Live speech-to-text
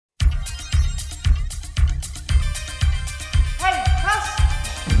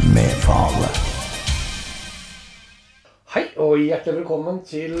med Fale. Hei og hjertelig velkommen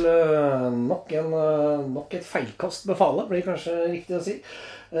til nok et feilkast med Fale, blir kanskje riktig å si.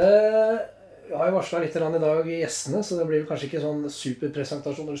 Jeg har jo varslet litt i dag i gjestene, så det blir kanskje ikke sånn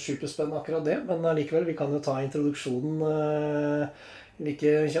superpresentasjon eller superspennende akkurat det, men likevel, vi kan jo ta introduksjonen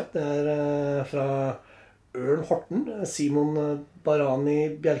like kjapt. Det fra Ørn Horten, Simon Barami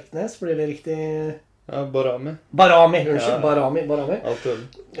Bjerknes, blir det riktig? Ja, Barami. Unnskyld, ja. Barami. Alt øl.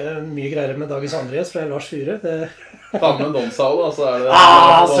 Mye greier med dagens andre gjest, fra Lars Fyre. Ta med Donsal, da, så det...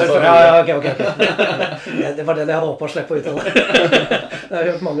 Ok. Det var den jeg hadde håpet å slippe ut av det. Det har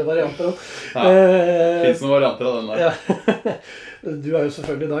hørt mange varianter. Ja, det finnes noen varianter av den der. Ja. Du jo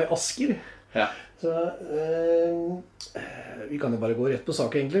selvfølgelig da i Asker. Ja. Så vi kan jo bare gå rett på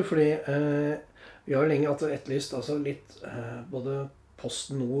sak egentlig, fordi vi har jo lenge etterlyst litt både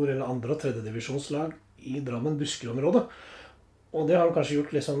Posten Nord eller andre- og tredjedivisjonslag i Drammen-Buskerud-området. Og det har kanskje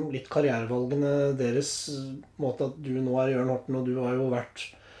gjort litt karrierevalgene deres, måte at du nå i Ørn Horten, og du har jo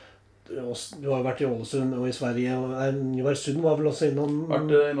vært i Ålesund og i Sverige, og Nybergsund var vel også innom... Vært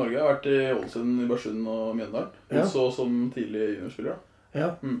i Norge, jeg har vært i Ålesund, Nybergsund og Mjøndalen. Ja. Så som tidlig juniorspiller, da.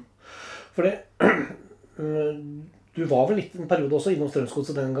 Ja, for det... Du var vel litt en periode også innom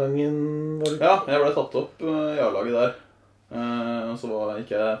Strømsgodset den gangen, var du? Ja, jeg ble tatt opp i A-laget der. Og så gikk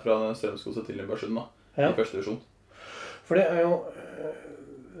jeg fra Strømsgodset til Nybergsund da, Ja. i første divisjon. For det jo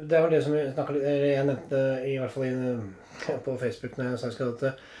det som vi snakket litt, eller jeg nevnte i hvert fall på Facebook når jeg sa at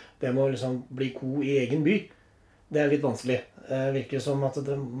det må bli god i egen by. Det litt vanskelig. Virker som at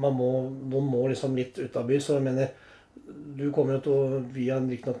noen må litt ut av by, så jeg mener, du kom jo via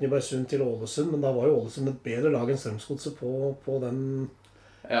riktignok Nybergsund til Ålesund, men da var jo Ålesund et bedre lag enn Strømsgodset på den,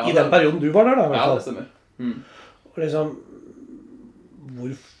 Ja, i den perioden du var der da, i hvert fall. Ja, det stemmer. Og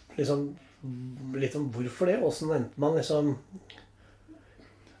hvorfor det? Hvordan endte man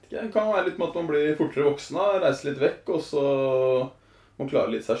Det kan være litt med at man blir fortere voksen da, reiser litt vekk, og så må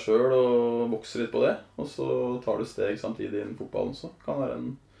klare litt seg selv og vokse litt på det. Og så tar du steg samtidig innen fotballen, så kan det være en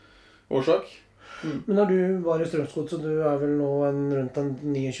årsak. Men når du var i Strømsgodset, du vel nå rundt en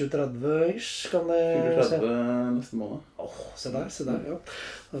 29-30-ish, kan det... 30 neste måned. Se der, ja.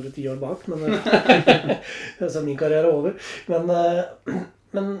 Det var 10 år bak, men så min karriere er over.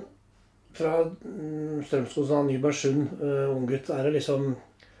 Men fra Strømsgodset og Nybergsund, unggutt, det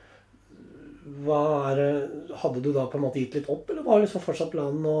hadde du da på en måte gitt litt opp, eller var det fortsatt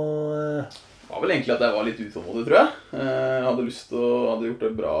planen å... Det var vel egentlig at jeg var litt utålmodig, tror jeg. Jeg hadde gjort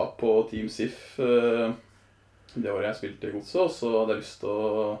det bra på Team SIF det året jeg spilte i Godset, og så hadde jeg lyst til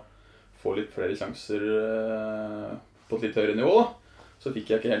å få litt flere sjanser på et litt høyere nivå da. Så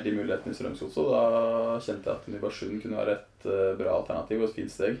fikk jeg ikke helt de mulighetene i Strømsgodset, og da kjente jeg at Nybergsund kunne være et bra alternativ og et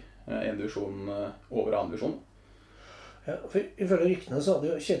fint steg. En divisjon over annen divisjon. Ja, for ifølge ryktene så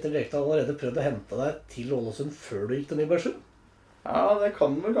hadde jo Kjetil Rekdal allerede prøvd å hente deg til Ålesund før du gikk til Nybergsund. Ja, det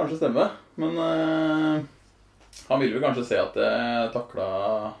kan vel kanskje stemme, men han ville vel kanskje se at jeg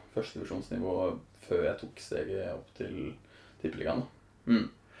taklet første divisjonsnivå før jeg tok steget opp til Tippeligaen. Men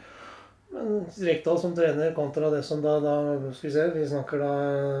Rekdal som trener kontra det som da skal vi se, vi snakker da,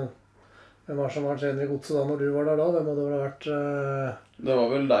 hvem var som var trener i Godset da når du var der da? Hvem hadde det vært? Det var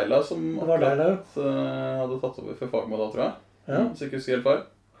vel Deila som hadde tatt over for Fagmo da, tror jeg. Ja. Så ikke husker helt feil.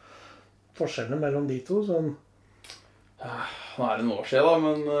 Forskjellene mellom de to, sånn... Nå det noen år siden da,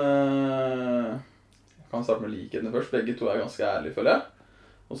 men jeg kan starte med likhetene først. Begge to ganske ærlige, føler jeg.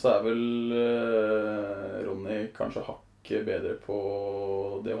 Og så vel Ronny kanskje hakket bedre på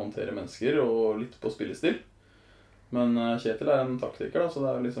det å håndtere mennesker og litt på spillestil. Men Kjetil en taktiker da, så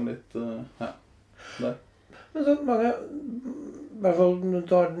det liksom litt, der. Men så mange, i hvert fall når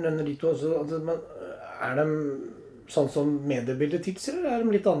du nevner de to også, de sånn som mediebildet tilsier, eller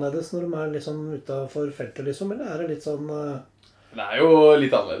de litt annerledes når de utenfor feltet eller det litt sånn... Det jo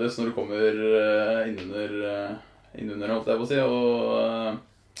litt annerledes når du kommer innunder, holdt jeg på å si, og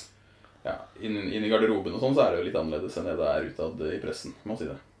inn i garderoben og sånn, så det jo litt annerledes enn det utad i pressen, må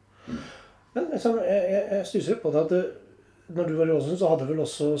si det. Men jeg stusser på det at når du var i Ålesund, så hadde vel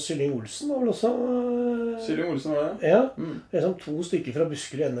også Sylling Olsen, var vel også... Sylling Olsen var det? Ja, 2 stykker fra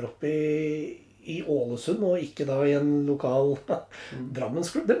Buskerud ender opp i Ålesund, og ikke da i en lokal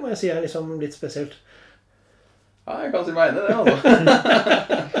Drammensklubb. Det må jeg si litt spesielt. Ja, jeg kan si meg enig i det, altså.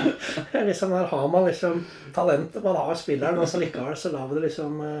 Her har man talentet, man har spilleren, og så likevel så lar vi det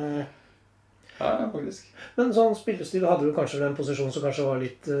Ja, faktisk. Men sånn spillestil, hadde du kanskje en posisjon som kanskje var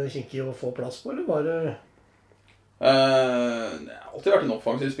litt kinkig å få plass på, eller var det... Jeg har alltid vært en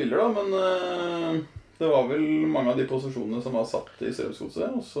offensiv spiller da, men det var vel mange av de posisjonene som var satt i Strømsgodset,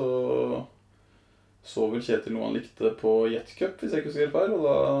 og så så vel Kjetil noe han likte på Jet Cup, hvis jeg ikke husker helt feil, og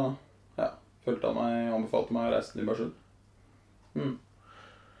da følte han meg, anbefalte meg å reise til Nybergsund.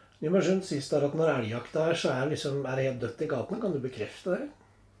 Nybergsund sies der at når elgjakta så er det helt dødt i gatene. Kan du bekrefte det?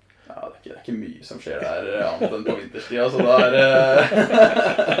 Ja, det er ikke mye som skjer der annet enn på vinterstida, så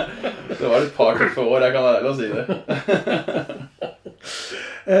det var et par tøffe år, jeg kan være ærlig å si det.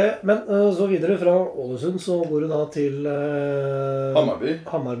 Men så videre fra Ålesund så går du da til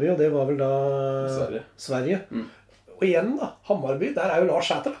Hammarby, og det var vel da Sverige. Og igjen da, Hammarby, der er jo Lars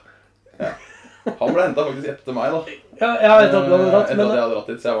Sæter da. Ja. Han ble hentet faktisk etter meg da. Ja, etter at jeg hadde dratt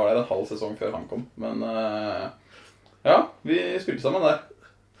dit, så jeg var der en halv sesong før han kom. Men ja, vi spilte sammen der.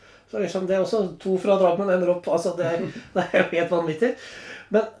 Så liksom, det er også 2 fra Drammen ender opp, altså det er jo helt vanvittig.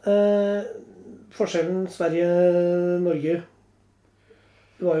 Men forskjellen Sverige-Norge,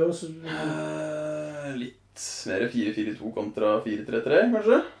 det var jo litt mer 4-4-2 kontra 4-3-3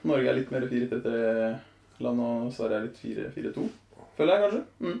 kanskje. Norge er litt mer 4-3-3-land, og Sverige er litt 4-4-2, føler jeg kanskje.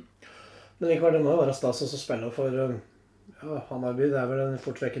 Men likevel, det må jo være stas å spille for Hammarby, det er vel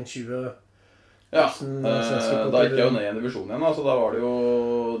fort vekk en 20... Ja, da gikk jeg jo ned i en divisjon igjen, så da var det jo,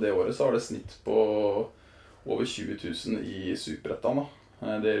 det året så var det snitt på over 20 000 i Superettan da,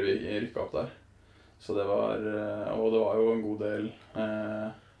 det vi rykket opp der. Så det var, og det var jo en god del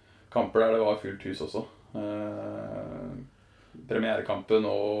kamper der det var fullt hus også. Premierekampen,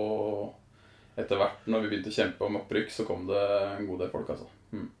 og etter hvert når vi begynte å kjempe om opprykk, så kom det en god del folk altså.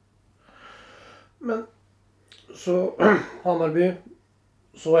 Men, så Hammarby,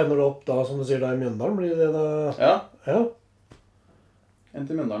 så ender det opp da, som du sier, da i Mjøndalen, blir det da? Ja. En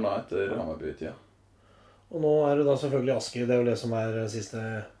til Mjøndalen da, etter Hammarby-tida. Og nå er det da selvfølgelig Asker, det er jo det som er siste...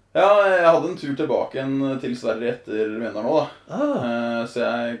 Ja, jeg hadde en tur tilbake igjen til Sverige etter Mjøndalen også da. Så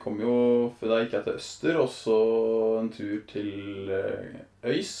jeg kom jo, for da gikk jeg til Øster, og så en tur til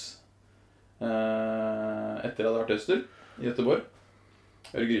Øys. Etter jeg hadde vært i Øster, i Göteborg.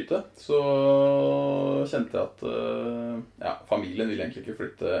 Gryte, så kjente jeg at familien ville egentlig ikke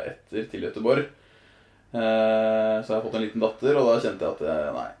flytte etter til Göteborg. Så jeg har fått en liten datter, og da kjente jeg at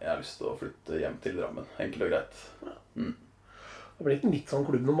jeg har lyst til å flytte hjem til Drammen. Enkelt og greit. Det har blitt en litt sånn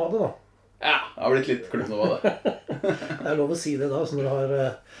klubbnomade da. Ja, det har blitt litt klubbnomade. Det er lov å si det da, så når du har...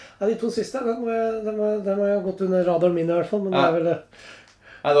 Ja, de 2 siste, den var jo gått under radaren min i hvert fall, men det er vel...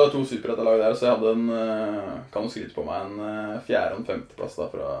 Nei, det var 2 superetterlag der, så jeg hadde kan jo skryte på meg en 4. og 5. plass da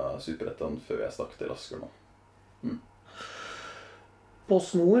fra superetten før jeg stakk til Asker nå. På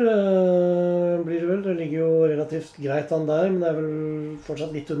Snor blir det vel, det ligger jo relativt greit an der, men det er vel fortsatt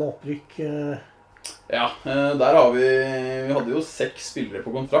litt under opprykk. Ja, der har vi hadde jo 6 spillere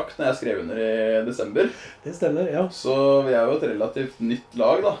på kontrakt når jeg skrev under i desember. Det stemmer, ja. Så vi er jo et relativt nytt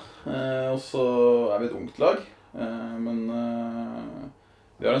lag da, og så er vi et ungt lag, men...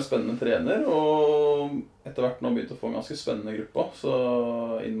 Vi har en spennende trener, og etter hvert nå begynt å få en ganske spennende gruppe. Så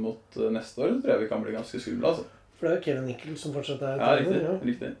inn mot neste år tror jeg vi kan bli ganske skumle, altså. For det er jo Kevin Nickel som fortsatt er trener. Ja,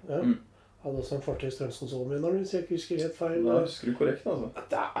 riktig. Ja. Hadde også en fortid i Strømsgodsovermynda, hvis jeg ikke husker helt feil. Da husker du korrekt, altså.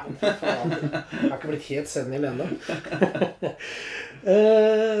 Faen, jeg har ikke blitt helt senil ennå.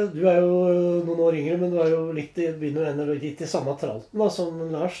 Du er jo noen år yngre, men du er jo begynner litt i samme tralten da, som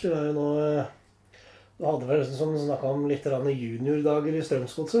Lars. Du er jo nå... Du hadde vel som snakket om litt juniordager i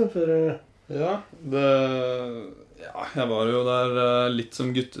Strømsgodset før... Ja, jeg var jo der litt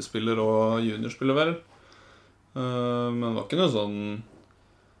som guttespiller og juniorspiller vel. Men det var ikke noe sånn...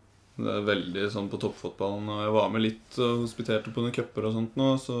 Det er veldig sånn på toppfotballen, og jeg var med litt og hospiterte på noen cuper og sånt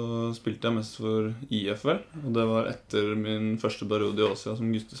nå, så spilte jeg mest for IF vel. Og det var etter min første periode i Åsia som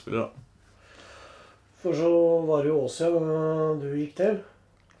guttespiller da. For så var det jo Åsia du gikk til.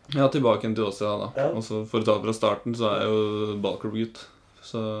 Ja, tilbake til Åsia da. Ja. Og så for å ta fra starten så er jeg jo ballklubbgutt.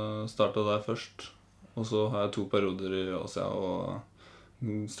 Så startet der først. Og så har jeg 2 perioder i Åsia og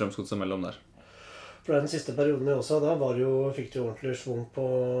Strømsgodset mellom der. For den siste perioden i Åsia, da fikk du ordentlig svung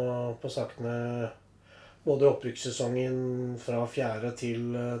på sakene. Både opprykkssesongen fra 4.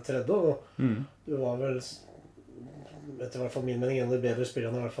 til 3. Og du var vel, etter hvert fall min mening, en av de bedre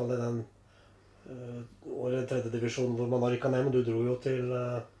spillerne i hvert fall i den året 3. divisjon hvor man har rykket ned, men du dro jo til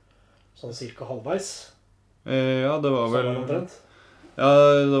sånn cirka halvveis. Ja, det var vel... Ja,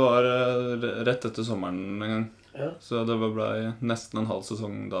 det var rett etter sommeren en gang. Ja. Så det ble nesten en halv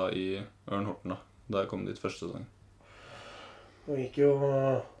sesong da i Ørn Horten da. Da jeg kom dit første sesong. Nå gikk jo...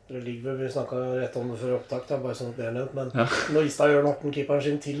 Det ligger vel, vi snakket rett om det før opptak, da, bare sånn at det er nevnt, men nå gista Ørn Horten-keeperen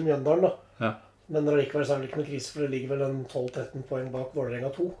sin til Mjøndalen da. Ja. Men det likevel så er det ikke noe krise, for det ligger vel en 12-13 poeng bak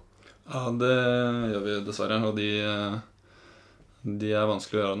Vålerenga 2. Ja, det gjør vi dessverre, og de er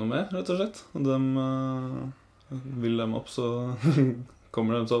vanskelig å gjøre noe med, rett og slett. Og vil dem opp, så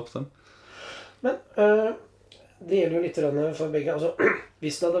kommer de så opp dem. Men det gjelder jo litt for begge. Altså,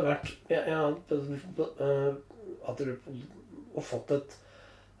 hvis det hadde vært at du fått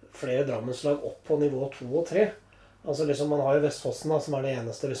flere Drammenslag opp på nivå 2 og 3. Altså liksom, man har jo Vestfossen da, som det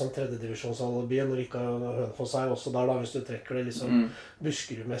eneste liksom, tredjedivisjonsallbyen, og ikke Hønefoss også der da, hvis du trekker det liksom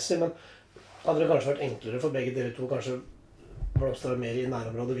Buskerud-messig. Men hadde det kanskje vært enklere for begge dere to kanskje blomstre mer i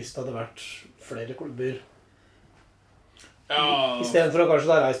nærområdet hvis det hadde vært flere klubber? I stedet for å kanskje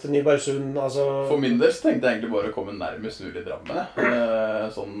da reise til Nybergsund, altså... For min del så tenkte jeg egentlig bare å komme nærmest mulig Drammen,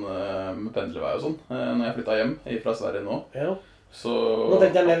 sånn med pendlevei og sånn, når jeg flyttet hjem fra Sverige nå. Ja. Så... Nå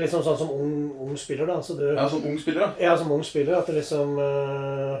tenkte jeg mer liksom sånn som ung spiller da, så du... Ja, som ung spiller da? Ja, som ung spiller, at det liksom...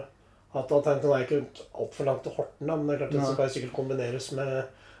 at alternativet er ikke alt for langt til Horten da, men det klart det skal sikkert kombineres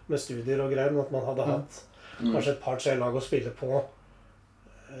med studier og greier, men at man hadde hatt kanskje et par-tre lag å spille på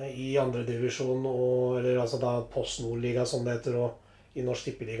i andre divisjon, eller altså da Post-Nord-liga som det heter, og i Norsk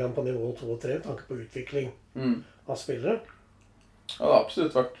Tippeligaen på nivå 2 og 3, tanke på utvikling av spillere. Ja, det har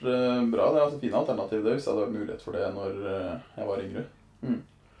absolutt vært bra. Det er fine alternativ det, hvis jeg hadde vært mulighet for det når jeg var yngre.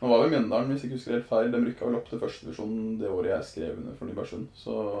 Nå var vi i Mjøndalen, hvis jeg ikke husker helt feil. De rykket vel opp til første divisjon det året jeg skrev under for Nybergsund,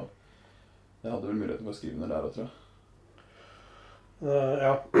 så jeg hadde vel muligheten for å skrive under der også, tror jeg.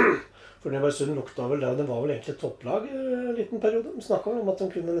 Ja, for Nybergsund lukta vel det var vel egentlig et topplag en liten periode. De snakket vel om at de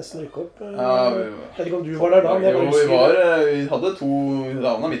kunne nesten rykke opp. Ja, jeg vet ikke om du var der da, men jeg jo, vi hadde vi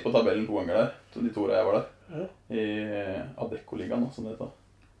havnet midt på tabellen 2 ganger der, de 2 årene jeg var der. Ja. I Adecco-ligaen, som det heter.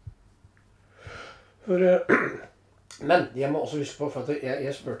 Men jeg må også huske på, for at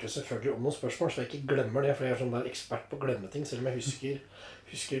jeg spurte selvfølgelig om noen spørsmål, så jeg ikke glemmer det, for jeg sånn der ekspert på å glemme ting, selv om jeg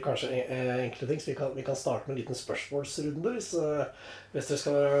husker kanskje enkle ting, så vi kan starte med en liten spørsmålsrunde, hvis dere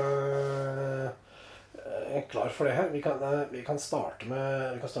skal være klar for det her. Vi kan starte med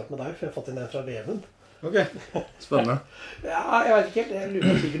deg, for jeg har fått inn en fra Veven. Ok, spennende. Ja, jeg vet ikke helt, jeg lurer på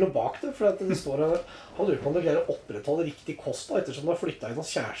om det ligger noe bak det, for at det står han lurer på om du greier å opprettholde riktig kost da, ettersom du har flyttet inn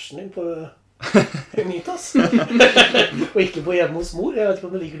hos kjæresten din på Mytas, og ikke på hjemme hos mor. Jeg vet ikke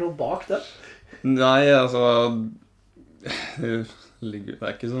om det ligger noe bak det. Nei, altså det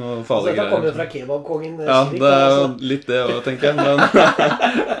er ikke så farlig greier. Det kommer jo fra kebabkongen. Ja, det er jo litt det også, tenker jeg, men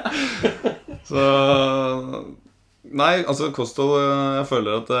så nei, altså kosthold, jeg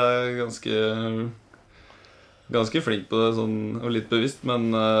føler at jeg er ganske flink på det, sånn, og litt bevisst, men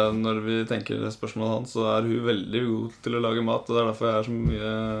når vi tenker spørsmålet hans, så er hun veldig god til å lage mat, og det er derfor jeg er så mye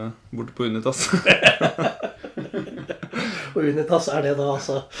borte på Unitas. Og Unitas det da,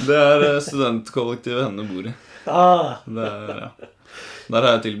 altså? Det er studentkollektivet henne bor i. Det er, ja. Der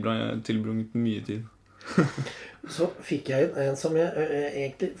har jeg tilbrunget mye tid. Så fikk jeg en som jeg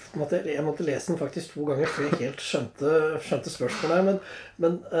egentlig måtte lese den faktisk 2 ganger før jeg helt skjønte spørsmålet,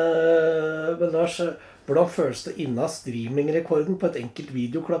 men Lars, hvordan føles det inna streamingrekorden på et enkelt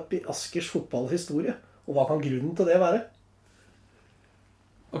videoklapp i Askers fotballhistorie? Og hva kan grunnen til det være?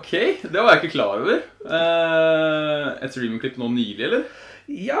 Ok, det var jeg ikke klar over. Et streamingklipp nå nylig, eller?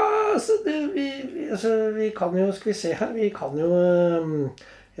 Ja, altså, vi kan jo, skal vi se her, vi kan jo,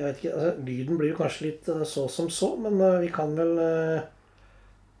 jeg vet ikke, altså, lyden blir jo kanskje litt så som så, men vi kan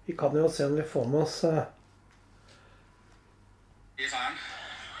jo se om vi får med oss,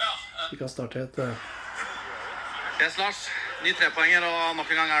 vi kan starte et... Yes, Lars. Ny 3-poenger, og nok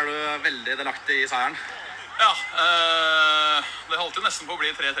en gang du veldig delaktig i seieren. Ja, det holdt jo nesten på å bli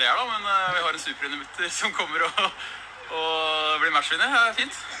 3-3 her da, men vi har en superinviter som kommer og blir matchvinner. Det er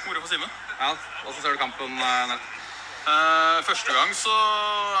fint. Moro for Simen. Ja, hvordan ser du kampen, Nett? Første gang så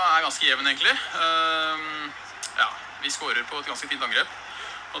er ganske jevn egentlig. Ja, vi skårer på et ganske fint angrep.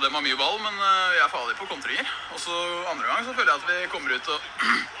 Og dem har mye ball, men vi er farlige på kontringer. Og så andre gang så føler jeg at vi kommer ut og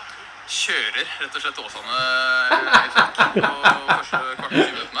kjører rett og slett Åsane i trekk på første kvart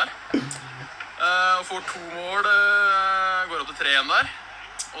 20 minutten der. Og får 2 mål, går opp til 3-1 der.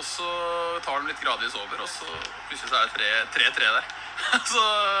 Og så tar de litt gradvis over, og så plutselig så det 3-3 der. Så,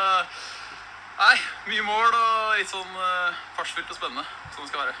 nei, mye mål og litt sånn fartsfylt og spennende, som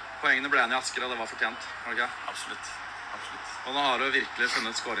det skal være. Poengene ble igjen i Asker, og det var fortjent, var det ikke? Absolutt. Og nå har du virkelig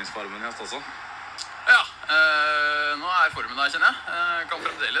funnet skåringsformen i høst også. Ja, nå er formen der, kjenner jeg. Kan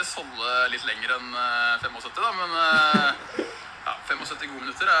fremdeles holde litt lenger enn 75 da, men ja, 75 gode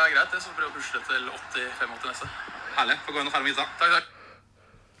minutter er greit det, så prøv å pushe det til 80-85 neste. Herlig, får gå inn og ferdig med gita. Takk.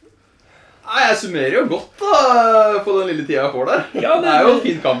 Nei, jeg summerer jo godt da, på den lille tida jeg får der. Ja, det er jo en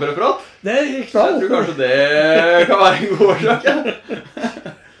fin kampreferat. Det er knall. Jeg tror kanskje det kan være en god årsak, ja.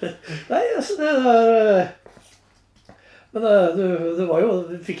 Nei, altså det men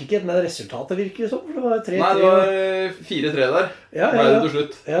du fikk ikke et med resultatet virker som, for det var 3-3. Nei, det var 4-3 der. Ja. Ble det til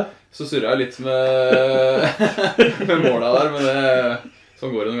slutt. Ja. Så surret jeg litt med måla der, men det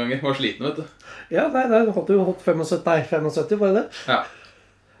Sånn går det noen ganger. Var sliten, vet du. Ja, nei, du holdt jo 75, var det det? Ja.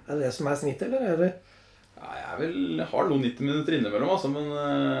 Er det som snittet, eller er det? Ja, jeg har noen 90 minutter innimellom, altså, men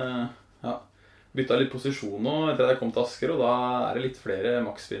ja. Bytta litt posisjon nå etter at jeg kom til Asker, og da er det litt flere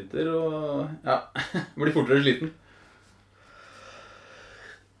makssprinter, og ja, blir fortere sliten.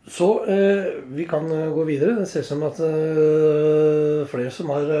 Så vi kan gå videre. Det ser ut som at flere som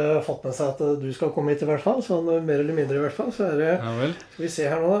har fått med seg at du skal komme hit i hvert fall, sånn mer eller mindre i hvert fall, så er det, Ja vel. skal vi se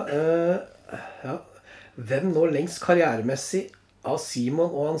her nå da, ja. Hvem nå lengst karrieremessig av Simon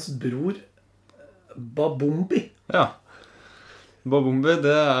og hans bror Babombi? Ja. Babombi,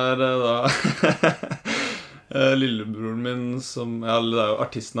 det er da lillebroren min som... Ja, det er jo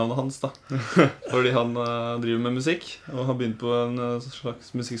artistnavnet hans da. Fordi han driver med musikk, og har begynt på en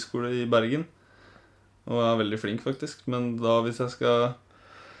slags musikkskole i Bergen. Og er veldig flink faktisk. Men da hvis jeg skal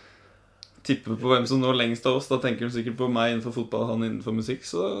tippe på hvem som når lengst av oss, da tenker du sikkert på meg innenfor fotball, han innenfor musikk,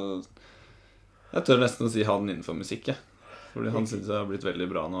 så jeg tør nesten å si han innenfor musikk, ja. Fordi han synes jeg har blitt veldig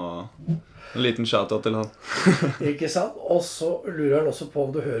bra nå. En liten shoutout til han. Ikke sant? Og så lurer han også på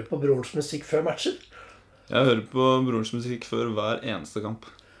om du hører på brorens musikk før matcher. Jeg hører på brorens musikk før hver eneste kamp.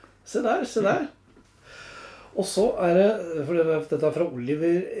 Se der, se der. Og så er det, for dette er fra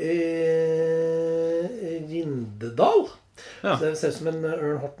Oliver Rindedal. Ja. Så det ser ut som en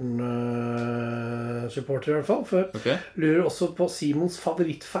Ørn Horten-supporter i hvert fall. For Ok. lurer også på Simons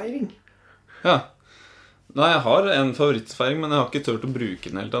favorittfeiring. Ja. Nei, jeg har en favorittfeiring, men jeg har ikke tørt å bruke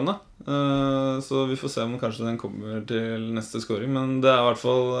den helt ennå. Så vi får se om kanskje den kommer til neste scoring. Men det er i hvert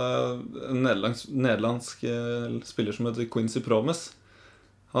fall en nederlandsk spiller som heter Quincy Promes.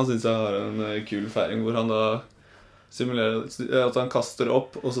 Han synes jeg har en kul feiring hvor han da simulerer at han kaster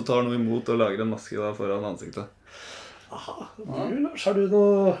opp, og så tar noe imot og lager en maske da foran ansiktet. Aha, du Lars, har du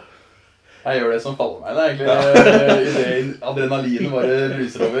noe... Jeg gjør det som faller meg, det er egentlig det adrenalinen bare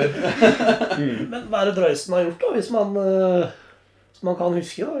ruser over. Men hva er det Drøysen har gjort da, hvis man, som man kan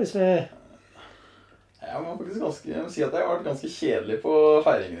huske da, hvis vi... Jeg må si at jeg har vært ganske kjedelig på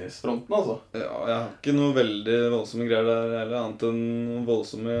feiringsfronten, altså. Ja, jeg har ikke noe veldig voldsomme greier der, eller annet enn noen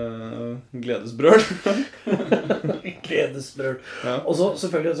voldsomme gledesbrøl. Gledesbrøl. Ja. Og så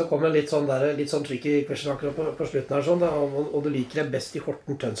selvfølgelig så kommer litt sånn tricky question akkurat på slutten her, sånn, da, og du liker deg best i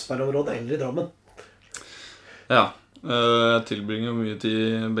Horten-Tønsberg-området eller i Drammen. Ja, jeg tilbringer mye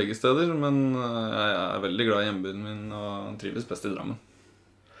tid begge steder, men jeg er veldig glad i hjembyen min og trives best i Drammen.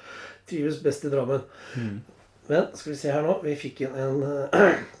 Trives best i Drammen. Men skal vi se her nå, vi fikk inn en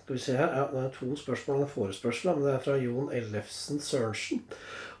skal vi se her, ja, det er 2 spørsmål om en forespørsel, men det er fra Jon Ellefsen Sørensen.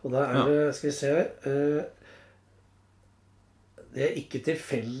 Og da er det, skal vi se her, det er ikke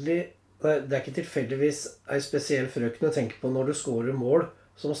tilfeldig, nei, det er ikke tilfeldigvis en spesiell frøken å tenke på når du scorer mål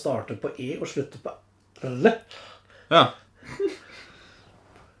som starter på E og slutter på L. Ja.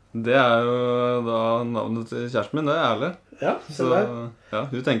 Det er jo da navnet til kjæresten min, det er Erle. Ja, se Så der. ja,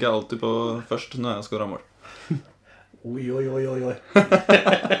 hun tenker jeg alltid på først når jeg scorer mål. Oi, oi, oi, oi, oi.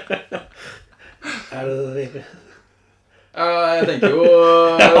 Er det det egentlig? Ja, jeg tenker jo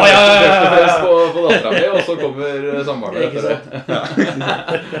først og fremst på datteren min, og så kommer samboeren Ikke etter det. sant?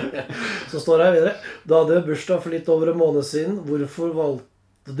 Så står det her videre. Du hadde bursdag for litt over en måned siden. Hvorfor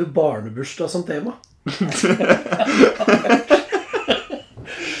valgte du barnebursdag som tema?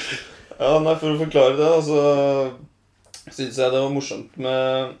 Ja, nei, for å forklare det, så synes jeg det var morsomt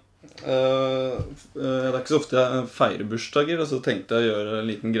med det er ikke så ofte jeg feirer bursdager, og så tenkte jeg å gjøre en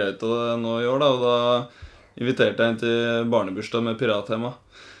liten greie til det nå i år da, og da inviterte jeg inn til barnebursdag med pirattema.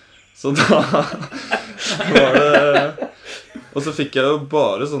 Så da var det... Og så fikk jeg jo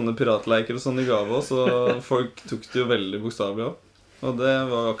bare sånne piratleiker og sånn i gave også, så folk tok det jo veldig bokstavlig også. Og det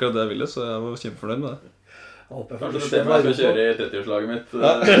var akkurat det jeg ville, så jeg var kjempefornøyd med det. Jeg håper jeg får Kanskje lyst det til å temaet jeg være skal kjøre i 30-årslaget mitt.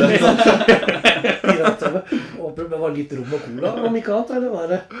 pirat-TV. Håper det var litt rom og cola, om ikke annet, eller var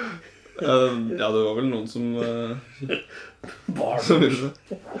det Ja, det var vel noen som barn? ville det.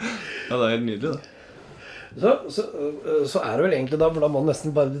 Ja, det er helt nydelig det. Så er det vel egentlig da, for da må du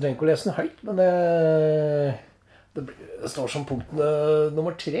nesten bare, du trenger ikke å lese den høyt, men det står som punkt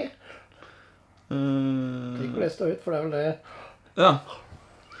nummer 3. Du trenger ikke å lese det høyt, for det er vel det. Ja.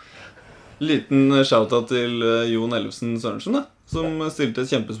 Liten shoutout til Jon Ellefsen Sørensen, da, som stilte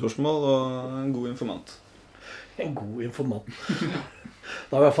et kjempespørsmål og en god informant. En god informant.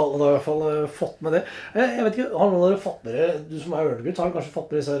 Da har jeg i hvert fall fått med det. Jeg vet ikke, har noen av dere fått med det, du som er Ørnegutt, har kanskje fått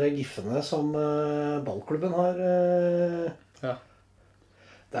med disse her giffene som ballklubben har? Ja.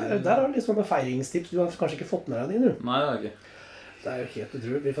 Der har du litt sånne feiringstips, du har kanskje ikke fått med deg de, du? Nei, det er ikke. Det er jo helt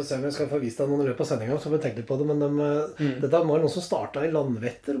utrolig. Vi får se om jeg skal få vist deg noen i løpet av sendingen, så vi tenkte litt på det, men dette var noen som startet i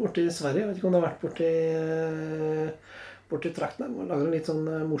Landvetter borte i Sverige. Jeg vet ikke om det har vært bort til trakten her. Man lager en litt sånn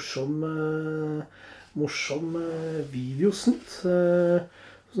morsom videosnutt.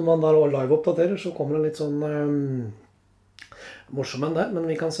 Som man da live-oppdaterer, så kommer det litt sånn morsom enn det. Men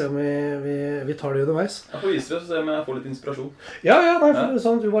vi kan se om vi tar det underveis. Jeg får vise det, så se om jeg får litt inspirasjon. Ja, nei, for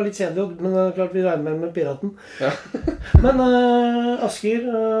sånn, du var litt kjedelig, men det er klart vi regner med piraten. Ja. Men Asker,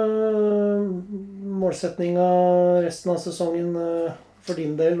 målsetninga resten av sesongen for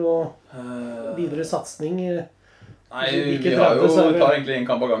din del, og videre satsning? Nei, vi har jo tar egentlig en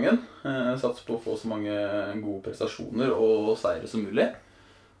kamp av gangen. Sats på å få så mange gode prestasjoner og seire som mulig.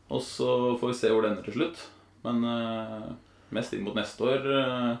 Og så får vi se hvor det ender til slutt. Men mest inn mot neste år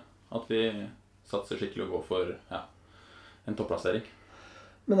at vi satser skikkelig og går for en topplassering.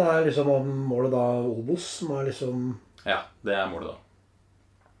 Men det er liksom om målet da Obos, som er liksom... Ja, det er målet da.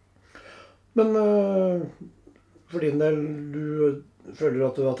 Men for din del, føler du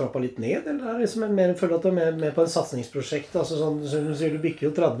at du har trappet litt ned, eller er det liksom føler du at du er med på en satsningsprosjekt? Altså sånn, du sier du bikker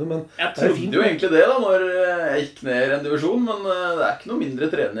jo 30, men jeg trodde jo egentlig det da, når jeg gikk ned en divisjon, men det er ikke noe mindre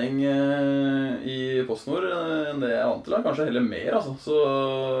trening i PostNord enn det jeg vant til, kanskje heller mer, altså. Så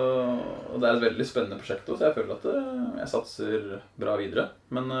det er et veldig spennende prosjekt, så jeg føler at jeg satser bra videre.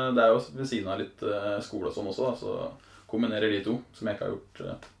 Men det er jo ved siden av litt skole og sånn også, da, så kombinerer de to, som jeg ikke har gjort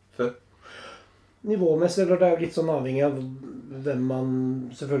før. Nivåmessig, det er jo litt sånn avhengig av hvem man,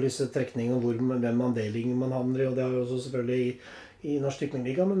 selvfølgelig disse trekningene og hvem avdeling man handler i, og det er jo også selvfølgelig i Norsk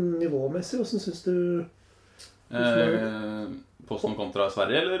Tippingliga, men nivåmessig, hvordan synes du? PostNord kontra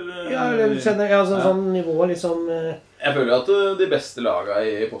Sverige, eller? Ja, eller kjenner jeg, sånn nivået liksom... Jeg føler at de beste lagene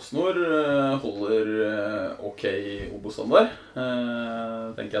i PostNord holder ok Obos-standard.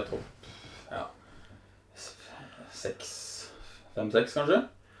 Tenker jeg topp, 5-6 kanskje.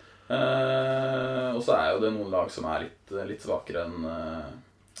 Og så er jo det noen lag som er litt svakere enn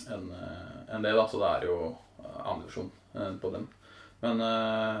det da, så det er jo andre divisjon på dem. Men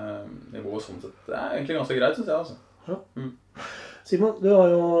nivået sånn sett er egentlig ganske greit, synes jeg altså. Ja. Simon, du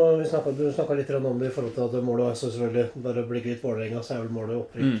har jo snakket litt om det i forhold til at målet er selvfølgelig bare blir litt Vålerenga, så er vel målet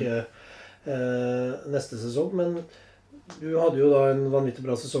opprykk neste sesong, men du hadde jo da en vanvittig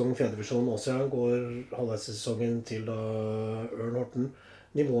bra sesong, 4. divisjon, Åsia går halvveissesongen til da Ørn Horten.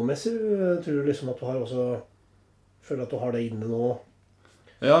 Nivåmessig, tror du liksom at du har også, føler at du har det inne nå?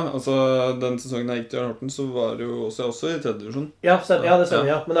 Ja, altså den sesongen jeg gikk til Ørn Horten, så var det jo også i 3. divisjon. Ja, det stemmer,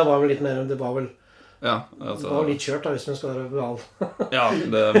 ja. Men det var vel litt mer, det var vel altså, det var litt kjørt da, hvis man skal være real. Ja,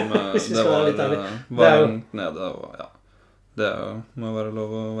 det var langt nede, og ja, det må være lov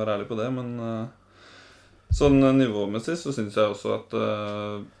å være ærlig på det, men sånn nivåmessig så synes jeg også at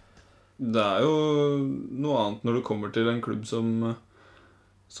det er jo noe annet når du kommer til en klubb som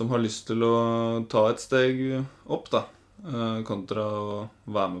har lyst til å ta et steg opp da, kontra å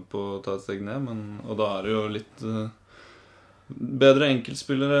være med på å ta et steg ned, og da er det jo litt bedre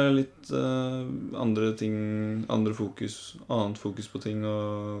enkeltspillere, litt andre ting, annet fokus på ting,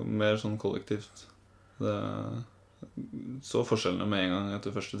 og mer sånn kollektivt. Det så forskjellene med en gang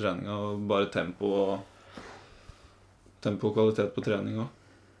etter første treninga, og bare tempo og kvalitet på trening også.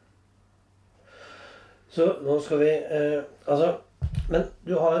 Så nå skal vi, men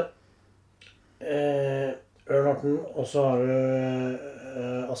du har Ørn Horten, og så har du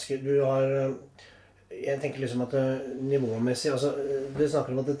Asker. Du har, jeg tenker liksom at nivåmessig, altså du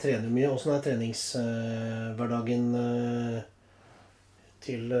snakker om at du trener mye. Hvordan er treningshverdagen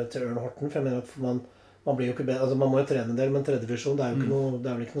til Ørn Horten? For jeg mener at man blir jo ikke bedre, altså man må jo trene en del, men 3. divisjon, det er jo ikke noe, det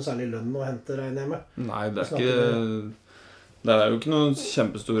er vel ikke noe særlig lønn å hente, regner jeg med? Nei, det er jo ikke noen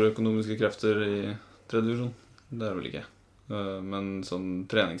kjempestore økonomiske krefter i 3. divisjon. Det er vel ikke. Men sånn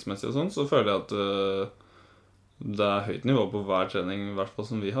treningsmessig og sånn, så føler jeg at det er høyt nivå på hver trening, i hvert fall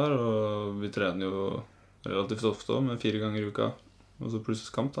som vi har, og vi trener jo relativt ofte også, med 4 ganger i uka, og så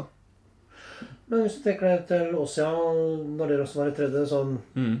pluss kamp da. Men hvis du tenker deg til Åsia, når dere også var i 3., sånn,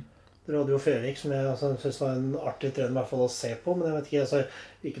 dere hadde jo Fredrik, som jeg synes var en artig trener i hvert fall å se på, men jeg vet ikke, altså,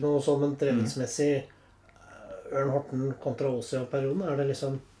 ikke noe sånn, men treningsmessig Ørn Horten kontra Åsia-perioden, er det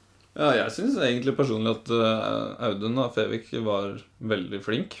liksom... Ja, jeg synes egentlig personlig at Audun og Fevik var veldig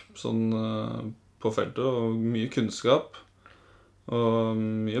flink sånn på feltet, og mye kunnskap og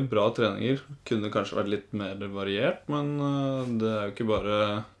mye bra treninger. Kunne kanskje vært litt mer variert, men det er jo ikke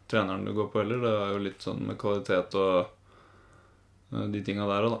bare treneren du går på heller. Det er jo litt sånn med kvalitet og de tingene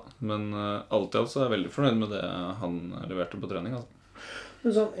der også da. Men alt i alt så er jeg veldig fornøyd med det han leverte på trening altså.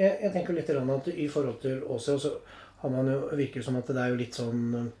 Men sånn, jeg tenker litt at i forhold til Åsia så har man jo, virker som at det er jo litt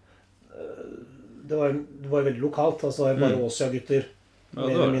sånn det var veldig lokalt, altså det var bare Åsia-gutter, mer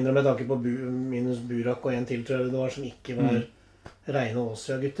eller mindre med tanke på minus Burak og en til, tror jeg det var, som ikke var rene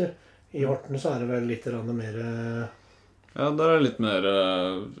Åsia-gutter. I Horten så er det vel litt mer Ja, der er litt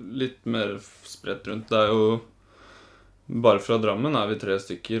mer spredt rundt. Det er jo bare fra Drammen er vi 3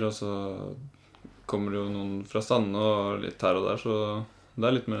 stykker, og så kommer det jo noen fra Sande og litt her og der, så det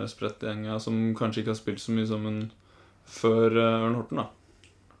er litt mer spredt gjeng som kanskje ikke har spilt så mye sammen før Ørn Horten, da.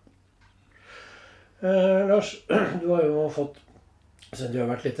 Lars, du har jo fått, så du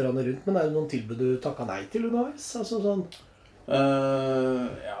har vært litt rundt, men er det noen tilbud du takket nei til underveis? Altså sånn... Ja,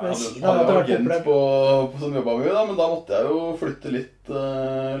 jeg hadde agent på som jobbet mye, da, men da måtte jeg jo flytte litt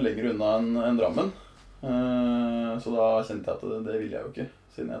lenger unna enn Drammen. Så da kjente jeg at det ville jeg jo ikke,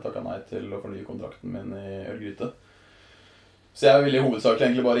 siden jeg takket nei til å fornye kontrakten min i Ølgryte. Så jeg ville i hovedsakelig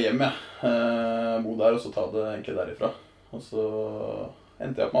egentlig bare hjem, bo der og så ta det egentlig derifra. Og så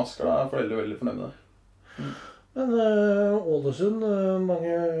endte jeg opp med Asker, da. Jeg er veldig fornøyd med det. Men Ålesund,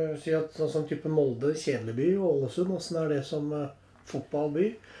 mange sier at sånn som type Molde, kjedelig by, Ålesund, hvordan er det som fotballby?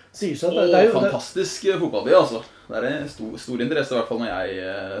 Sies at det er jo fantastisk fotballby, altså. Det er stor interesse, i hvert fall når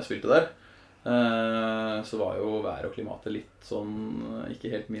jeg spilte der. Så var jo vær og klimatet litt sånn,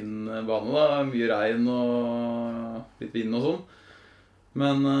 ikke helt min bane da, mye regn og litt vind og sånn.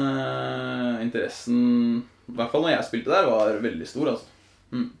 Men interessen, i hvert fall når jeg spilte der, var veldig stor, altså.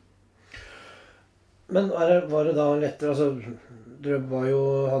 Men var det da lettere, altså, du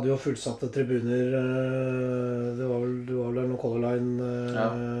hadde jo fullsatte tribuner, det var vel der når Color Line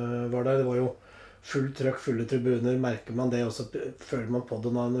var der, det var jo fullt trøkk, fulle tribuner, merker man det også, føler man på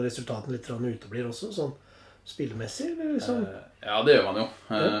det når resultatene litt uteblir også, sånn spillemessig, eller liksom? Ja, det gjør man jo.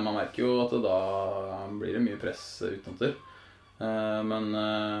 Man merker jo at da blir det mye press utenfor. Men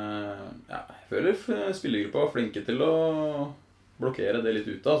ja, jeg føler spillergruppa var flinke til å blokkere det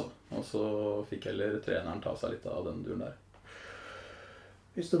litt ut, altså. Og så fikk heller treneren ta seg litt av den duren der.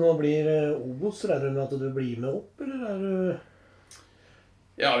 Hvis det nå blir Obos, regner du med at du blir med opp, eller er du...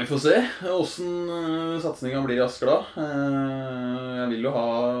 Ja, vi får se hvordan satsningen blir i Asker da. Jeg vil jo ha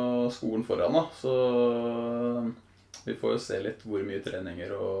skolen foran da, så vi får jo se litt hvor mye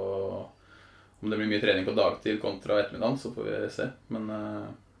treninger og om det blir mye trening på dagtid kontra ettermiddagen, så får vi se. Men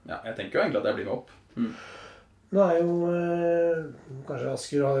ja, jeg tenker jo egentlig at jeg blir med opp. Nå er jo, kanskje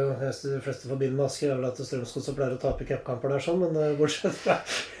Asker har jo, de fleste forbinder med Asker, er vel at Strømsgodset pleier å tape cupkamper der sånn, men bortsett fra...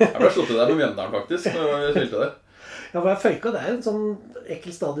 Jeg ble slått til der på Mjøndalen faktisk, når jeg spilte der. Ja, for Føyka, det er en sånn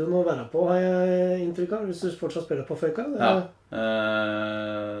ekkel stadion å være på, har jeg inntrykk av, hvis du fortsatt spiller på Føyka. Ja,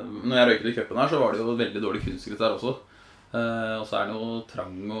 når jeg røyket i cupen her, så var det jo veldig dårlig kunstgress der også. Og så er det noe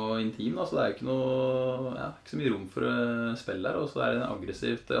trang og intim, da, så det er ikke så mye rom for å spille der. Og så er det en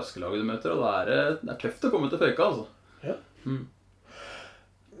aggressivt Askelaget du møter, og da er det tøft å komme til Føyka, altså. Ja.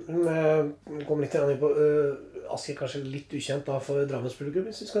 Jeg kommer litt inn på Asker, kanskje litt ukjent da for Drammens publikum.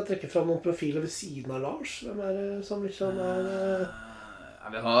 Hvis vi skal trekke fram noen profiler ved siden av Lars, hvem er det som liksom er...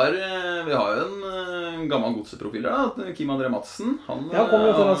 Vi har jo en gammel godseprofil der da, Kim André Madsen. Han kom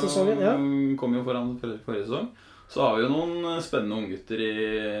jo foran sesongen, ja. Kom jo foran forrige sesong. Så har vi jo noen spennende unggutter i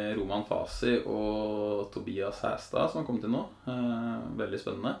Roman Fasi og Tobias Hæstad som har kommet inn nå. Veldig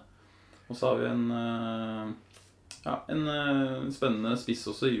spennende. Og så har vi en spennende spiss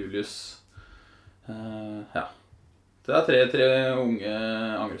også, Julius. Ja. Det er tre unge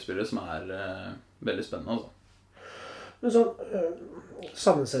angrepsspillere som er veldig spennende, altså. Men sånn,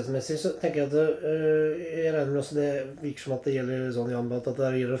 sammensetningsmessig så tenker jeg at jeg regner med også det virker som at det gjelder sånn i håndball, at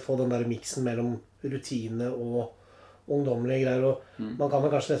det gjelder å få den der miksen mellom rutine og ungdommelige greier, og man kan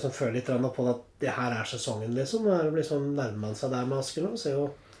vel kanskje liksom føle litt på at det her er sesongen liksom, liksom nærmer man seg der med Asker nå, så jo,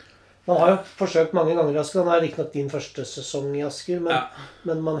 man har jo forsøkt mange ganger i Asker, det er ikke nok din første sesong i Asker,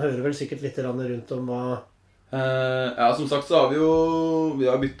 men man hører vel sikkert litt rundt om hva... Ja, som sagt så har vi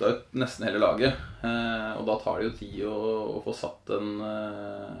har byttet ut nesten hele laget, og da tar det jo tid å få satt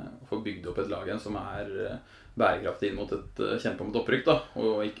få bygd opp et lag igjen som er bærekraftig inn mot et kjempe mot opprykk da,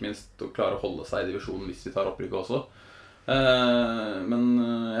 og ikke minst å klare å holde seg i divisjonen hvis vi tar opprykket også. Men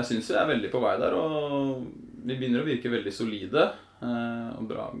jeg synes vi er veldig på vei der, og vi begynner å virke veldig solide, og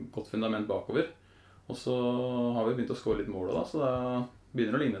bra, godt fundament bakover. Og så har vi begynt å skåre litt mål da, så da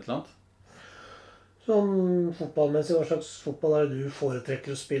begynner det å ligne et eller annet. Sånn fotballmessig, hva slags fotball er det du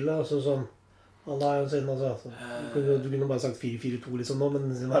foretrekker å spille? Altså sånn, alle har jo siden, altså, du kunne bare sagt 4-4-2 liksom nå, men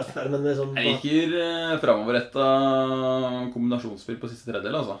liksom... Jeg liker fremoverrettet kombinasjonsspill på siste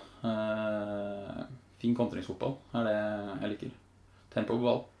tredjedel, altså. Fin kontringsfotball er det jeg liker. Tempo på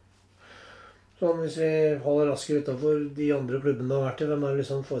ball. Sånn, hvis vi holder Asker utenfor de andre klubbene du har vært i, hvem er det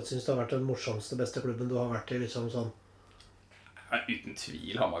liksom synes det har vært den morsomste, beste klubben du har vært i, liksom sånn? Uten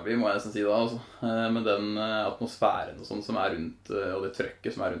tvil Hammarby, må jeg nesten si da, altså. Med den atmosfæren og sånn som er rundt, og det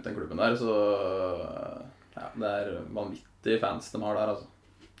trøkket som er rundt den klubben der, så ja, det er vanvittige fans de har der, altså.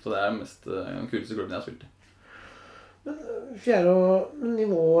 Så det er den kuleste klubben jeg har spilt i. Fjerde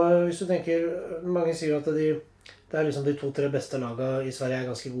nivået, hvis du tenker, mange sier at det liksom de 2-3 beste lagene i Sverige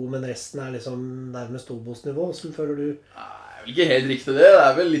ganske gode, men resten liksom nærmest Obos-nivå. Hvordan føler du? Nei, det er vel ikke helt riktig det. Det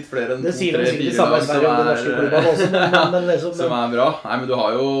er vel litt flere enn 2-3-4 lag som er bra. Nei, men du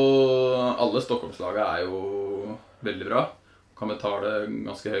har jo, alle Stockholmslagene jo veldig bra. Kan betale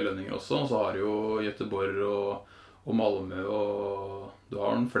ganske høye lønninger også. Og så har du jo Göteborg og Malmö, og du har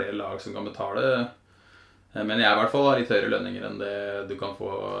noen flere lag som kan betale. Men jeg i hvert fall har litt høyere lønninger enn det du kan få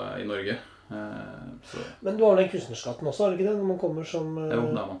i Norge. Så. Men du har den kunstnerskatten også, er det ikke det? Når man kommer som... Jo,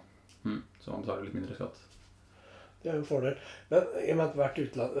 det er man. Så man betaler litt mindre skatt. Det jo en fordel. Men i og med at hvert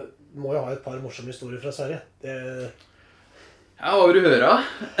utland må jo ha et par morsomme historier fra Sverige. Ja, hva vil du høre?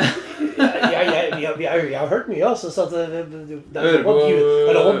 Jeg har hørt mye, altså, så det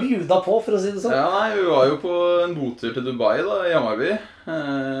lov å bjuda på, for å si det sånn. Ja, nei, vi var jo på en botur til Dubai da, i Hammarby.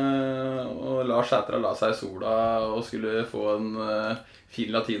 Og Lars Sætra la seg i sola og skulle få en fin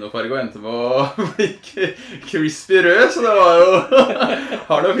latinofarge og endte med å bli crispy rød, så det var jo...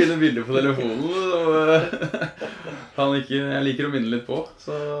 Har noen fine bilder på telefonen, jeg liker å minne litt på,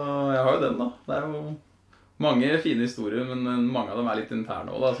 så jeg har jo den da. Det jo... Mange fine historier, men mange av dem litt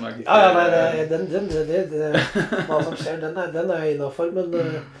interne også da, som ikke... Hva som skjer, den jeg innenfor, men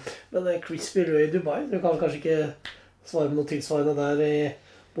crispy rød i Dubai, du kan kanskje ikke svare med noe tilsvarende der i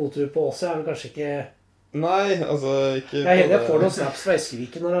botur på Åse, vel kanskje ikke... Nei, altså ikke... Jeg får noen snaps fra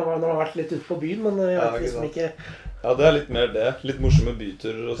Eskeviken når jeg har vært litt ute på byen, men jeg vet liksom ikke... Ja, det litt mer det. Litt morsomme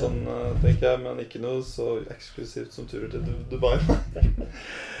byturer og sånn, tenker jeg, men ikke noe så eksklusivt som turer til Dubai.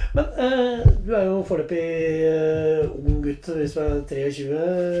 Men du jo foreløpig ung gutt, hvis du 23...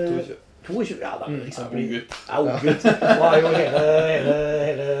 22? Ja, da liksom ung gutt. Ja, ung gutt. Du har jo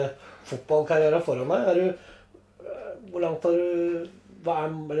hele fotballkarrieren foran deg. Hvor langt har du... Hva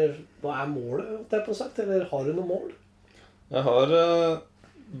målet, det på sagt? Eller har du noe mål? Jeg har i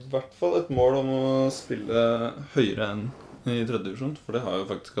hvert fall et mål om å spille høyere enn i 3. divisjon, for det har jeg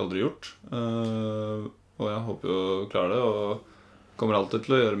jo faktisk aldri gjort. Og jeg håper jo å klare det, og kommer alltid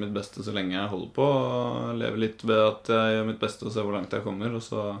til å gjøre mitt beste så lenge jeg holder på. Og leve litt ved at jeg gjør mitt beste og ser hvor langt jeg kommer, og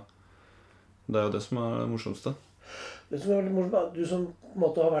så... Det jo det som det morsomste. Det som veldig morsomt, du som på en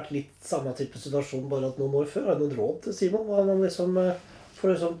måte har vært litt samme type situasjon bare at noen år før, har du noen råd til Simon? Hva man liksom... For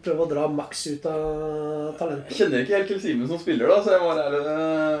å liksom prøve å dra maks ut av talentet. Jeg kjenner ikke helt til Simen som spiller da, så jeg må være ærlig.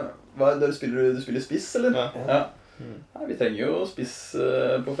 Du spiller spiss, eller? Ja. Nei, vi trenger jo spiss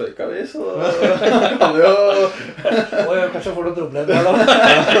på Føyka, vi, så kan vi jo... Kanskje får du problemer her da.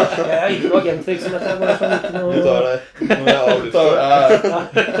 Jeg ikke noe agentvirksomhet, jeg bare sånn ikke noe... Du tar deg. Nå må jeg avlufta.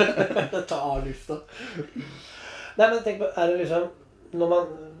 Ta avlufta. Nei, men tenk på, det liksom... Når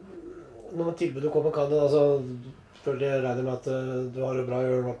man tilbudet kommer, kan det altså... Selvfølgelig regner med at du har det bra å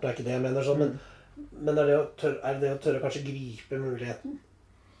gjøre, det ikke det jeg mener sånn, men det å tørre kanskje gripe muligheten?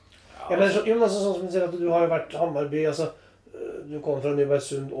 Ja, men altså, sånn som du sier at du har jo vært Hammarby, altså, du kommer fra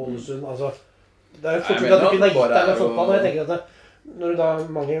Nybergsund, Ålesund, altså, det jo fort at du kunne gitt deg med fotball, og jeg tenker at når da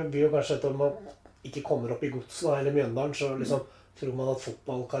mange blir jo kanskje etter om man ikke kommer opp i Godsen eller Mjøndalen, så liksom tror man at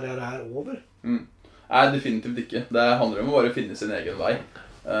fotballkarriere over. Nei, definitivt ikke. Det handler om å bare finne sin egen vei.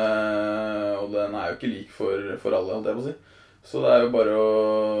 Og den jo ikke lik for alle, det må si. Så det jo bare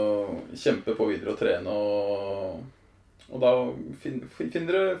å kjempe på videre og trene, og da får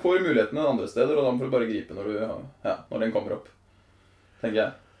du mulighetene andre steder, og da må du bare gripe når den kommer opp, tenker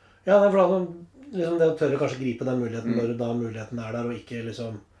jeg. Ja, for da liksom det å tørre kanskje gripe den muligheten når da muligheten der, og ikke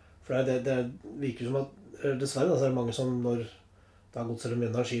liksom... For det virker som at dessverre da, så det mange som når da Godset eller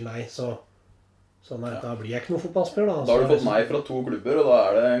Mjøndalen sier nei, så nei, da blir jeg ikke noen fotballspiller da. Da har du fått nei fra 2 klubber, og da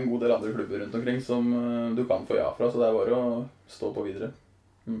det en god del andre klubber rundt omkring som du kan få ja fra, så det bare å stå på videre.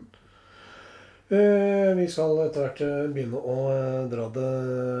 Vi skal etter hvert begynne å dra det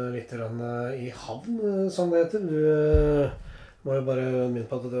litt i havn, som det heter. Du må jo bare minne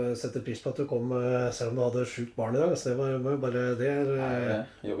på at du setter pris på at du kom, selv om du hadde sjukt barn i dag, så det var jo bare det.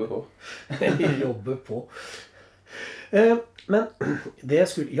 Jeg jobber på. Jobber på. Men det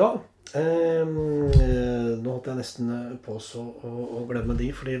skulle... Ja, nå holdt jeg nesten på å glemme de,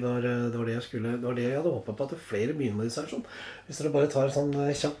 fordi det var det jeg hadde håpet på, at flere begynner med disse her sånn. Hvis dere bare tar en sånn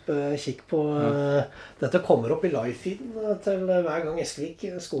kjapp kikk på dette kommer opp i live-feeden til hver gang Eskvik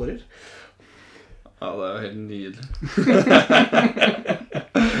scorer. Ja, det jo helt nydelig.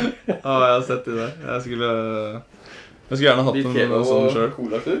 Ja, jeg har sett de der. Jeg skulle gjerne hatt en sånn selv.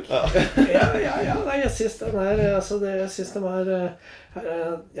 Cola-kluk? Ja, nei, jeg synes de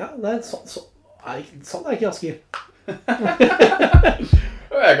ja, nei, sånn ikke Asker.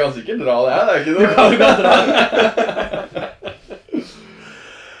 Jeg kan sikkert dra det, det ikke noe. Du kan dra det.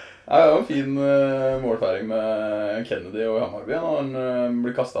 Ja, det var en fin målfeiring med Kennedy og Hammarby når han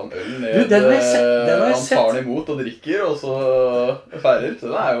blir kastet en øl ned. Du, den har jeg han tar den imot og drikker, og så feirer. Så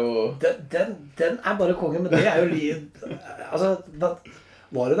det jo... Den bare kongen, men det jo altså,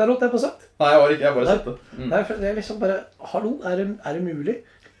 var du der oppe, det på sagt? Nei, jeg var ikke, jeg bare sett det. Nei, for det liksom bare, hallo, det mulig?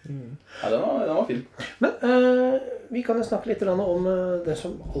 Ja, den var fin. Men vi kan jo snakke litt om det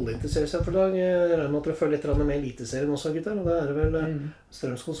som alle interesserer seg for i dag. Jeg regner med at dere følger litt med Eliteserien også, gutter. Og det det vel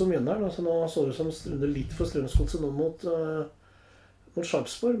Strømsgods og Mjøndalen. Altså, nå så det som strunder litt for Strømsgods nå mot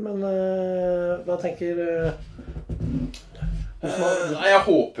Sarpsborg. Men hva tenker Nei, jeg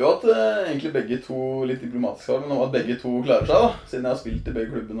håper jo at egentlig begge to, litt diplomatisk svar, men at begge to klarer seg da. Siden jeg har spilt i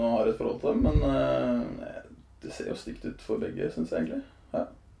begge klubbene og har et forhold til dem. Men det ser jo stygt ut for begge, synes jeg egentlig. Ja.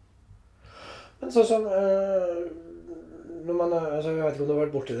 Men sånn når man, altså jeg vet ikke om du har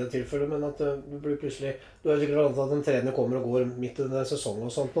vært borte i det tilfellet, men at du blir plutselig, du har sikkert vant at en trener kommer og går midt i denne sesongen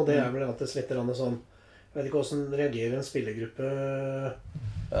og sånt, og det vel alltid litt sånn, jeg vet ikke hvordan reagerer en spillergruppe?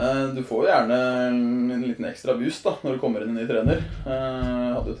 Du får jo gjerne en liten ekstra boost da, når du kommer inn i trener.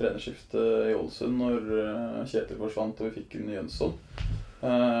 Jeg hadde jo trenerskifte i Ålesund når Kjetil forsvant og vi fikk inn Jønsson.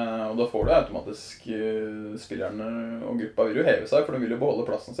 Og da får du automatisk spillerne og gruppa vil jo heve seg, for de vil jo beholde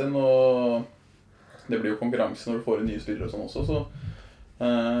plassen sin, og det blir jo konkurranse når du får inn nye spillere og sånn også, så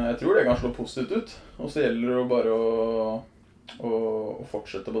jeg tror det kan slå positivt ut. Og så gjelder det jo bare å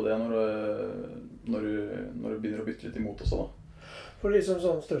fortsette på det når du begynner å bytte litt imot også da. For liksom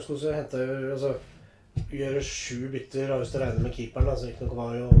sånn Strømsgods hentet jo, altså gjøre 7 bytter, hvis du regner med keeperen, altså ikke noe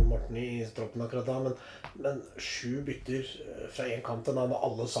var jo Morten i troppen akkurat da, men 7 bytter fra en kamp til en annen,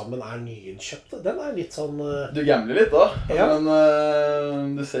 alle sammen nyinnkjøpte. Den litt sånn... Du gambler litt da, ja.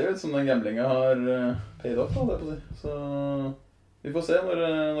 Men det ser jo ut som den gamblingen har paid off da, det på å si. Så vi får se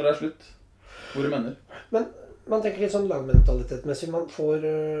når det slutt, hvor det mener. Men man tenker litt sånn lagmentalitetmessig, man får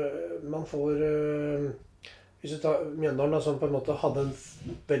hvis du tar Mjøndalen da, som på en måte hadde en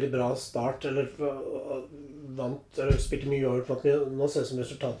veldig bra start, eller vant, eller spilte mye over, nå ser det som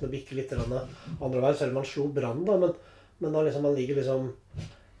resultatene bikker litt andre vei, selv om man slo Brann da, men da liksom man ligger liksom...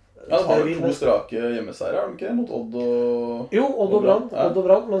 Ja, det har jo 2 strake hjemmeseier, har de ikke? Mot Odd og... Jo, Odd og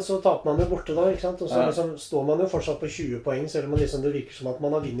Brann, men så taper man jo borte da, ikke sant? Og så liksom står man jo fortsatt på 20 poeng, selv om liksom det virker som at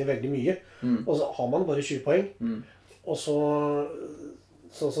man har vunnet veldig mye, og så har man bare 20 poeng, og så...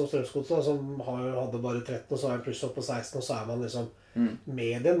 Sånn som Strømsgods da, som hadde bare 13, og så en pluss opp på 16, og så man liksom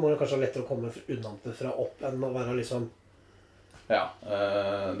med den, må det kanskje være lettere å komme unnanfra opp enn å være liksom... Ja,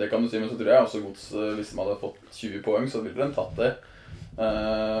 det kan du si, men så tror jeg også Gods, hvis de hadde fått 20 poeng, så ville de tatt det.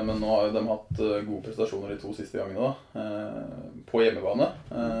 Men nå har jo de hatt gode prestasjoner de 2 siste gangene da, på hjemmebane,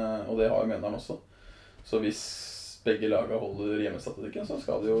 og det har jo Mjøndalen også. Så hvis begge laget holder hjemmestatistikken, så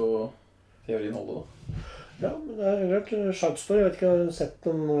skal det jo teorien holde da. Ja, men det har hørt Sarpsborg, jeg vet ikke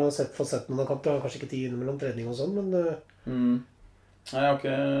om du har fått sett noen kamp, jeg har kanskje ikke tid innimellom trening og sånn, men... Nei, jeg har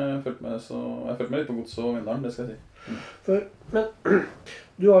ikke følt med så... Jeg har følt med litt på Gods og Mjøndalen, det skal jeg si. Men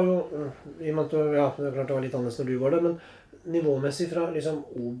du har jo, i og med at ja, det er klart det var litt annerledes når du var det, men nivåmessig fra liksom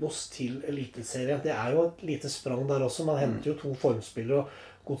Obos til Eliteserie, det jo et lite sprang der også, man henter jo 2 formspillere, og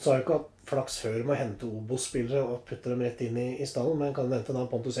Gods har jo ikke hatt flaks før med å hente Obos-spillere og putte dem rett inn i stallen, men kan hente da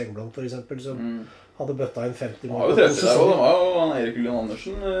Pontus Engblom for eksempel, som hadde bøtta inn 50 mål. Han var jo treffer der også, det var jo Erik Ullien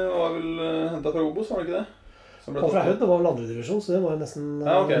Andersen, var vel hentet fra Obos, var det ikke det? Og fra Hødd, det var vel andre divisjon, så det var nesten...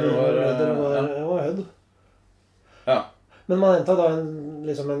 Ja, ok, det var Hødd. Ja. Men man hentet da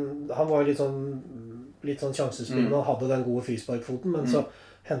han var litt sånn sjansespill, han hadde den gode frisparkfoten, men så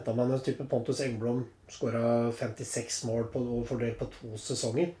hentet man en type Pontus Engblom, skåret 56 mål og fordelt på 2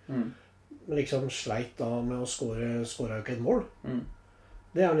 sesonger. Men liksom sleit da med å skåre jo ikke et mål.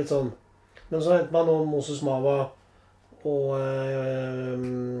 Det jo litt sånn... Men så hentet man nå Moses Mava og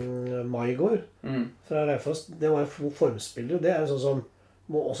Maigård fra Raufoss. Det var jo 2 formspillere, det jo sånn som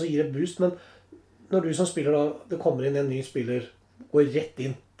må også gi et boost, men når du som spiller da, det kommer inn en ny spiller, går rett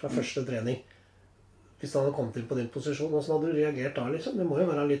inn fra første trening, hvis han hadde kommet inn på din posisjon, hvordan hadde du reagert da liksom? Det må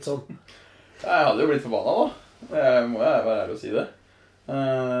jo være litt sånn... Jeg hadde jo blitt forbannet da, jeg må være ærlig å si det.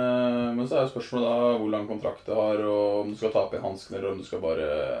 Men så jo spørsmålet da hvor lang kontrakt du har, og om du skal ta på en hansken, eller om du skal bare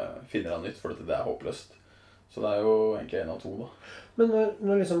finne deg nytt, for det håpløst. Så det jo egentlig 1 av 2 da. Men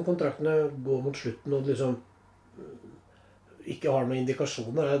når liksom kontraktene går mot slutten, og du liksom ikke har noen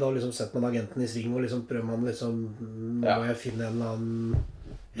indikasjoner, da liksom setter man agenten i sving, og liksom prøver man liksom, nå må jeg finne en eller annen...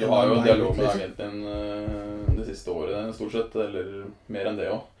 Du har jo dialog med agenten det siste året, stort sett, eller mer enn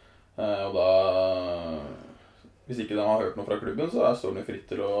det også. Og da... Hvis ikke de har hørt noe fra klubben, så står de fritt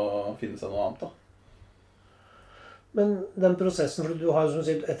til å finne seg noe annet da. Men den prosessen, for du har jo som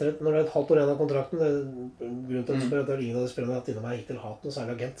sier, når du har et halvt år igjen av kontrakten, grunnen til at du spør at det er ingen av de spillerne jeg har hatt innom meg hittil hatt noe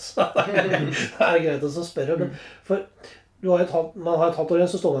særlig agent, så det er greit å spørre. Men for man har et halvt år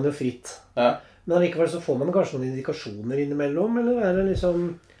igjen, så står man jo fritt. Ja. Men allikevel så får man kanskje noen indikasjoner innimellom, eller er det liksom...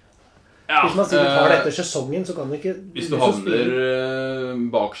 Hvis man sier tar det etter sesongen, så kan du ikke... Hvis du havner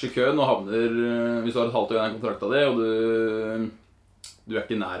bakerst i køen, og hvis du har et halvt år igjen av kontrakten din, og du er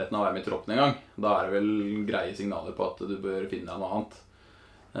ikke i nærheten av å være med i troppen en gang, da er det vel greie signaler på at du bør finne deg noe annet.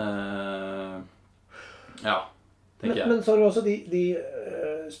 Ja, tenker jeg. Men så har du også de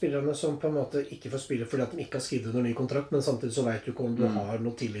spillerne som på en måte ikke får spille fordi at de ikke har skrevet under ny kontrakt, men samtidig så vet du ikke om du har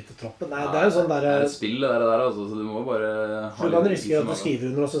noe tillit til troppen. Nei, det er jo sånn der... Det er et spill det der, altså, så du må bare... For du kan risikere at du skriver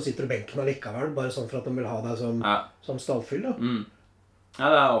under, og så sitter du benken allikevel, bare sånn for at de vil ha deg som stallfyll, da. Ja,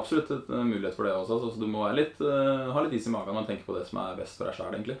 det er absolutt en mulighet for det også, så du må ha litt is i magen når man tenker på det som er best for deg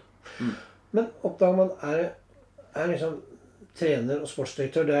selv, egentlig. Men oppdager man er liksom trener og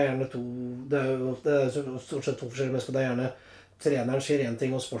sportsdirektør, det er gjerne det er stort sett to forskjellige mennesker, det er gjerne treneren sier en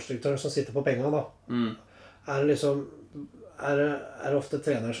ting og sportsdirektøren som sitter på pengene da. Er det liksom, er det ofte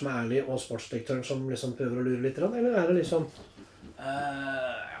treneren som er ærlig og sportsdirektøren som liksom prøver å lure litt, eller er det liksom...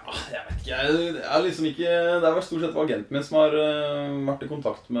 Jeg vet ikke, jeg er liksom ikke... Det er vel stort sett agenten min som har vært i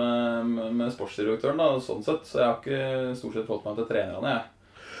kontakt med sportsdirektøren da, sånn sett, så jeg har ikke stort sett holdt meg til trenerne, jeg.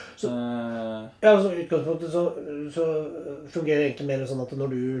 Ja, altså utgangspunktet så fungerer det egentlig mer sånn at når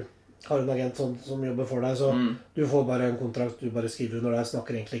du har en agent som jobber for deg, så du får bare en kontrakt, du bare skriver under deg,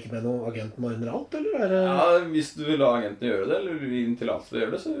 snakker egentlig ikke med noen, agenten må under alt, eller er det... Ja, hvis du vil la agenten gjøre det, eller vil gi en tillatelse til å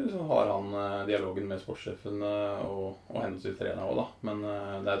gjøre det, så har han dialogen med sportssjefen og hennes trener også da. Men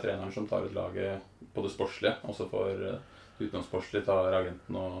det er treneren som tar ut laget på det sportslige, og så får utenomsportslig tar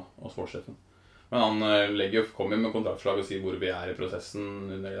agenten og sportssjefen. Men han kommer med kontraktslag og sier hvor vi er i prosessen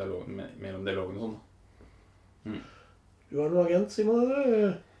under mellom dialogen og sånn. Du har noen agent, Simon,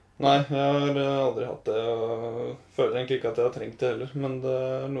 eller? Nei, jeg har aldri hatt det, og føler egentlig ikke at jeg har trengt det heller. Men det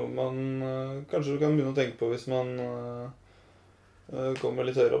er noe man kanskje kan begynne å tenke på hvis man kommer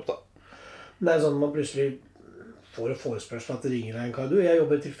litt høyere opp, da. Det er sånn at man plutselig får en forespørsel at det ringer deg en kar. Du, jeg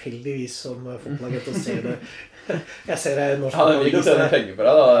jobber tilfeldigvis som fotballagent og ser det. Jeg ser deg i norsk fotball. Ja, det vil ikke tjene penger på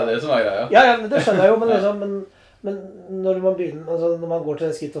deg, da. Det er det som er greia. Ja, men det skjønner jeg jo, men når man begynner, altså når man går til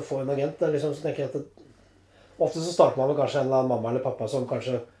det skritt å få en agent, liksom, så tenker jeg at ofte så starter man med kanskje en eller annen mamma eller pappa som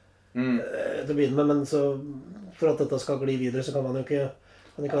kanskje til å begynne med, men så for at dette skal gli videre, så kan man jo ikke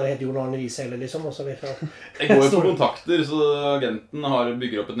være helt Jon Arne Riise heller, liksom. Og så det går jo på kontakter, så agenten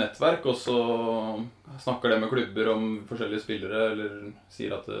bygger opp et nettverk, og så snakker det med klubber om forskjellige spillere, eller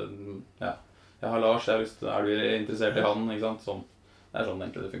sier at ja, jeg har Lars, er du interessert i han, ikke sant? Sånn. Det er sånn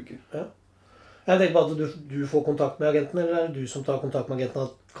egentlig det funker. Ja. Jeg tenker på at du får kontakt med agenten, eller er det du som tar kontakt med agenten,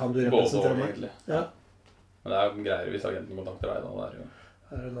 at kan du representere meg? Både egentlig. Ja. Men det er greier hvis agenten kontakter deg, da. Det er jo...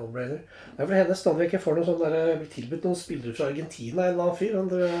 Det er no-brainer. Det er vel henne stadig ikke får noe sånn der, jeg blir tilbudt noen spillere fra Argentina, en eller annen fyr,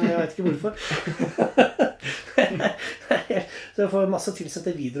 jeg vet ikke hvorfor. Så jeg får masse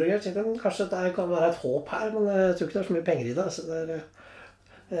tilsette videoer og greier. Kanskje det kan være et håp her, men jeg tror ikke det er så mye penger i det. Altså,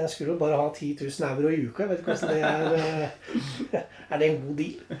 jeg skulle jo bare ha 10 000 euro i uka, jeg vet ikke hvordan det er det en god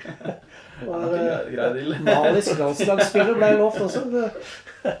deal? Grei deal. Malisk landslagsspiller ble lovt også.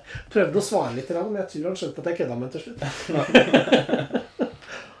 Prøvde å svare litt, men jeg tror han skjønte at jeg kødda med til slutt.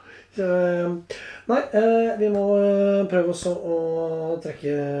 Så, nei, vi må prøve også å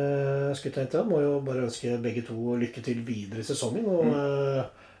trekke skutta etter. Må jo bare ønske begge to lykke til videre i sesongen, og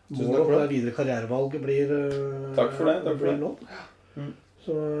målet på det videre karrierevalg blir takk for det. Nådd.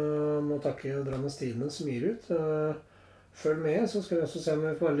 Så må takke Drammens Tidende som gir ut. Følg med, så skal vi også se om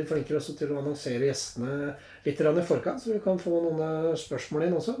vi får være litt flinkere også til å annonsere gjestene litt i forkant, så vi kan få noen spørsmål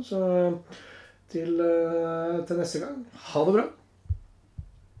inn også. Så til neste gang, ha det bra!